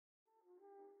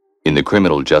In the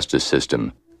criminal justice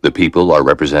system, the people are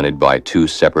represented by two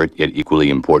separate yet equally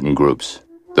important groups: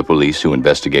 the police who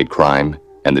investigate crime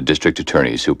and the district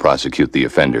attorneys who prosecute the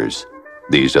offenders.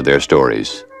 These are their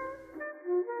stories.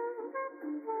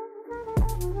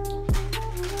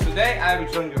 Today I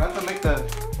will show you how to make the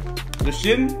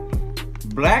shin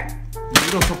black.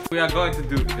 We are going to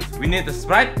do this. We need the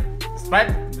Sprite.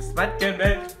 The Sprite can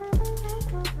be.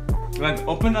 We're going to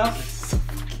open up.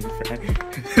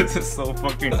 This is so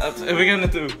fucking. We're gonna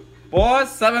do pour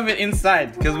some of it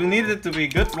inside because we need it to be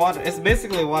good water. It's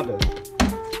basically water.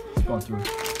 It's gone through.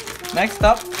 Next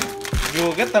up, you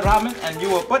will get the ramen and you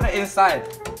will put it inside.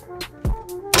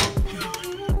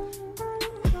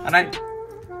 And then,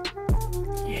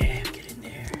 yeah, get in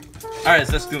there. All right,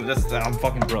 so let's do it. I'm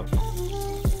fucking broke.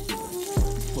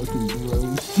 Fucking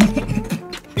gross.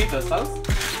 Pizza sauce.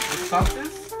 The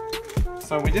sauces.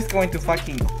 So we're just going to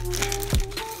fucking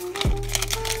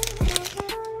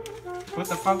put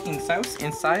the fucking sauce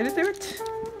inside of it.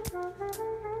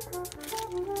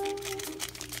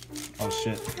 Oh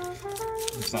shit.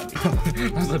 That's not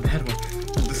that's a bad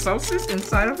one. The sauces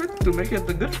inside of it to make it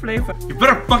the good flavor. You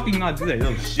better fucking not do that,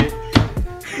 little shit.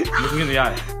 Look me in the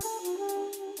eye.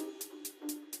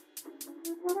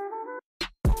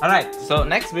 Alright, so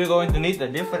next we're going to need the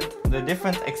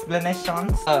different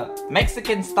explanations.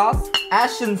 Mexican sauce,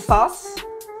 Asian sauce,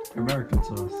 American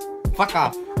sauce. fuck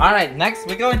off. Alright, next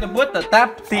we're going to put the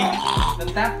tap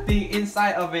tea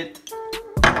inside of it.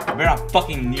 We're not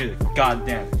fucking near it,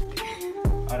 goddamn.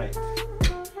 Alright.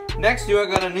 Next you are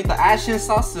gonna need the Asian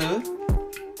sauce.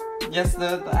 Yes,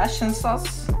 the Asian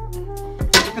sauce.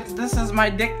 Because this is my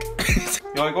dick.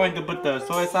 You are going to put the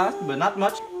soy sauce, but not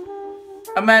much.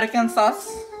 American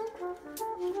sauce.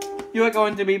 You are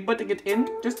going to be putting it in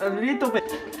just a little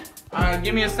bit.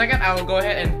 Give me a second, I will go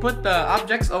ahead and put the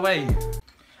objects away.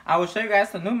 I will show you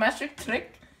guys the new magic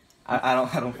trick. I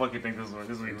don't fucking think this works.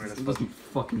 This is weird as It fuck. doesn't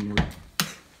fucking work.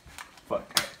 Fuck.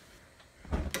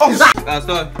 Oh shit!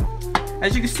 So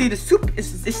as you can see, the soup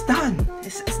is done.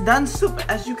 It's done soup.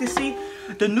 As you can see,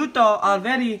 the noodles are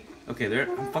very okay. There.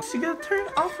 So you gotta turn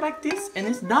it off like this, and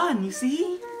it's done. You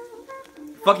see?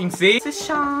 Fucking see? This is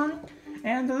Sean,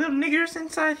 and the little niggers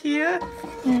inside here.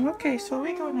 And okay, so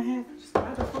we're going ahead. Just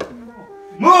add the fucking wall.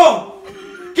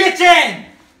 Move! Kitchen!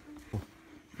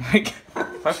 Like,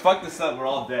 if I fuck this up, we're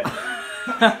all dead.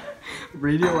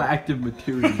 Radioactive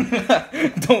material.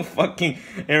 Don't fucking,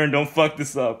 Aaron, don't fuck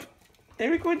this up.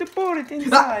 Then we're going to pour it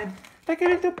inside. Like a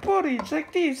little porridge,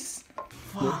 like this.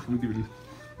 Let me give it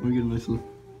let me get a nice look.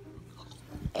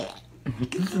 You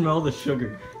can smell the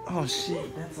sugar. Oh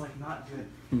shit, that's like not good.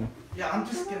 Yeah. Yeah, I'm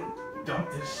just gonna dump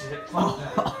this shit. Fuck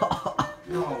that.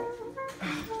 No.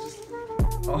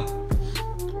 Oh.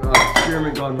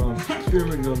 Experiment gone wrong.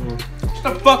 Experiment gone wrong.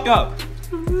 Shut the fuck up.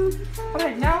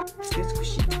 Alright, now it's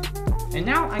squishy. And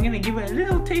now I'm gonna give it a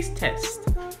little taste test.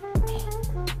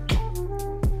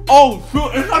 Oh,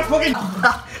 shoot, it's not fucking.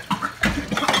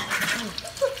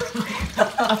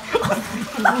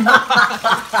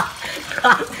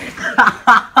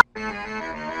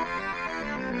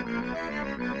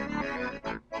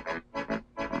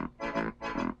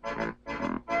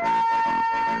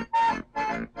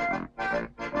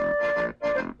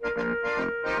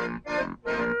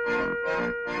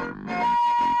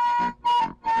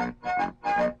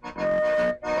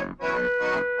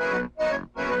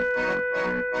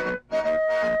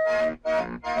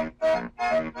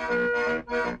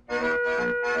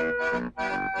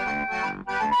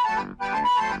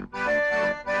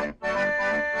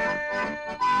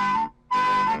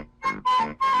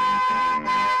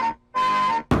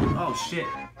 Oh shit.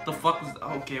 The fuck was.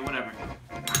 Okay, whatever.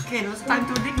 Okay, it's time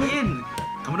to dig in.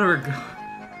 I'm gonna go.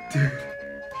 Dude.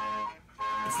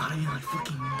 It's not even like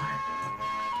fucking water.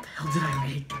 What the hell did I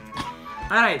make?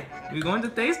 Alright, we're going to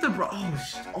taste the bro. Oh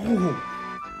shit. Oh.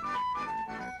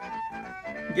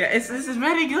 Yeah, this is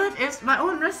very good. It's my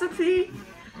own recipe.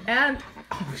 And.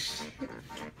 Oh shit.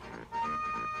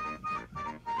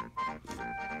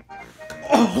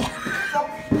 Oh.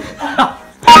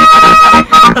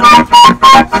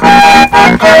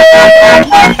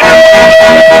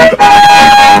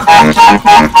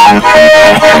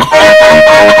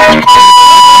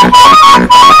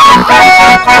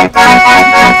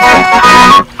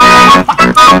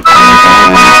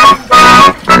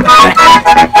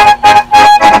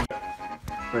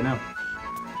 Right now.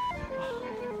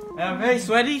 I'm very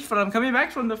sweaty from coming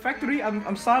back from the factory.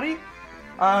 I'm sorry.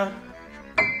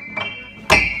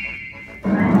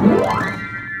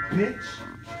 Bitch.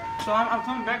 So I'm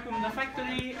coming back from the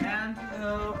factory and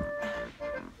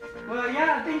well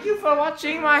yeah, thank you for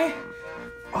watching my.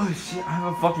 Oh shit, I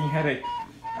have a fucking headache.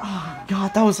 Oh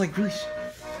god, that was like really.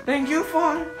 Thank you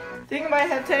for taking my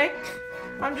headache.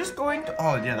 I'm just going to.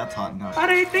 Oh yeah, that's hot enough.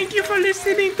 Alright, thank you for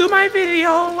listening to my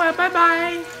video. Bye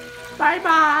bye. Bye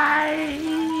bye.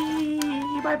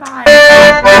 Bye bye.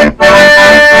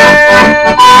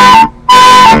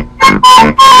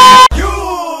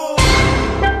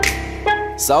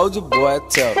 Soulja Boy,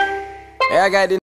 tell. Hey, I got this.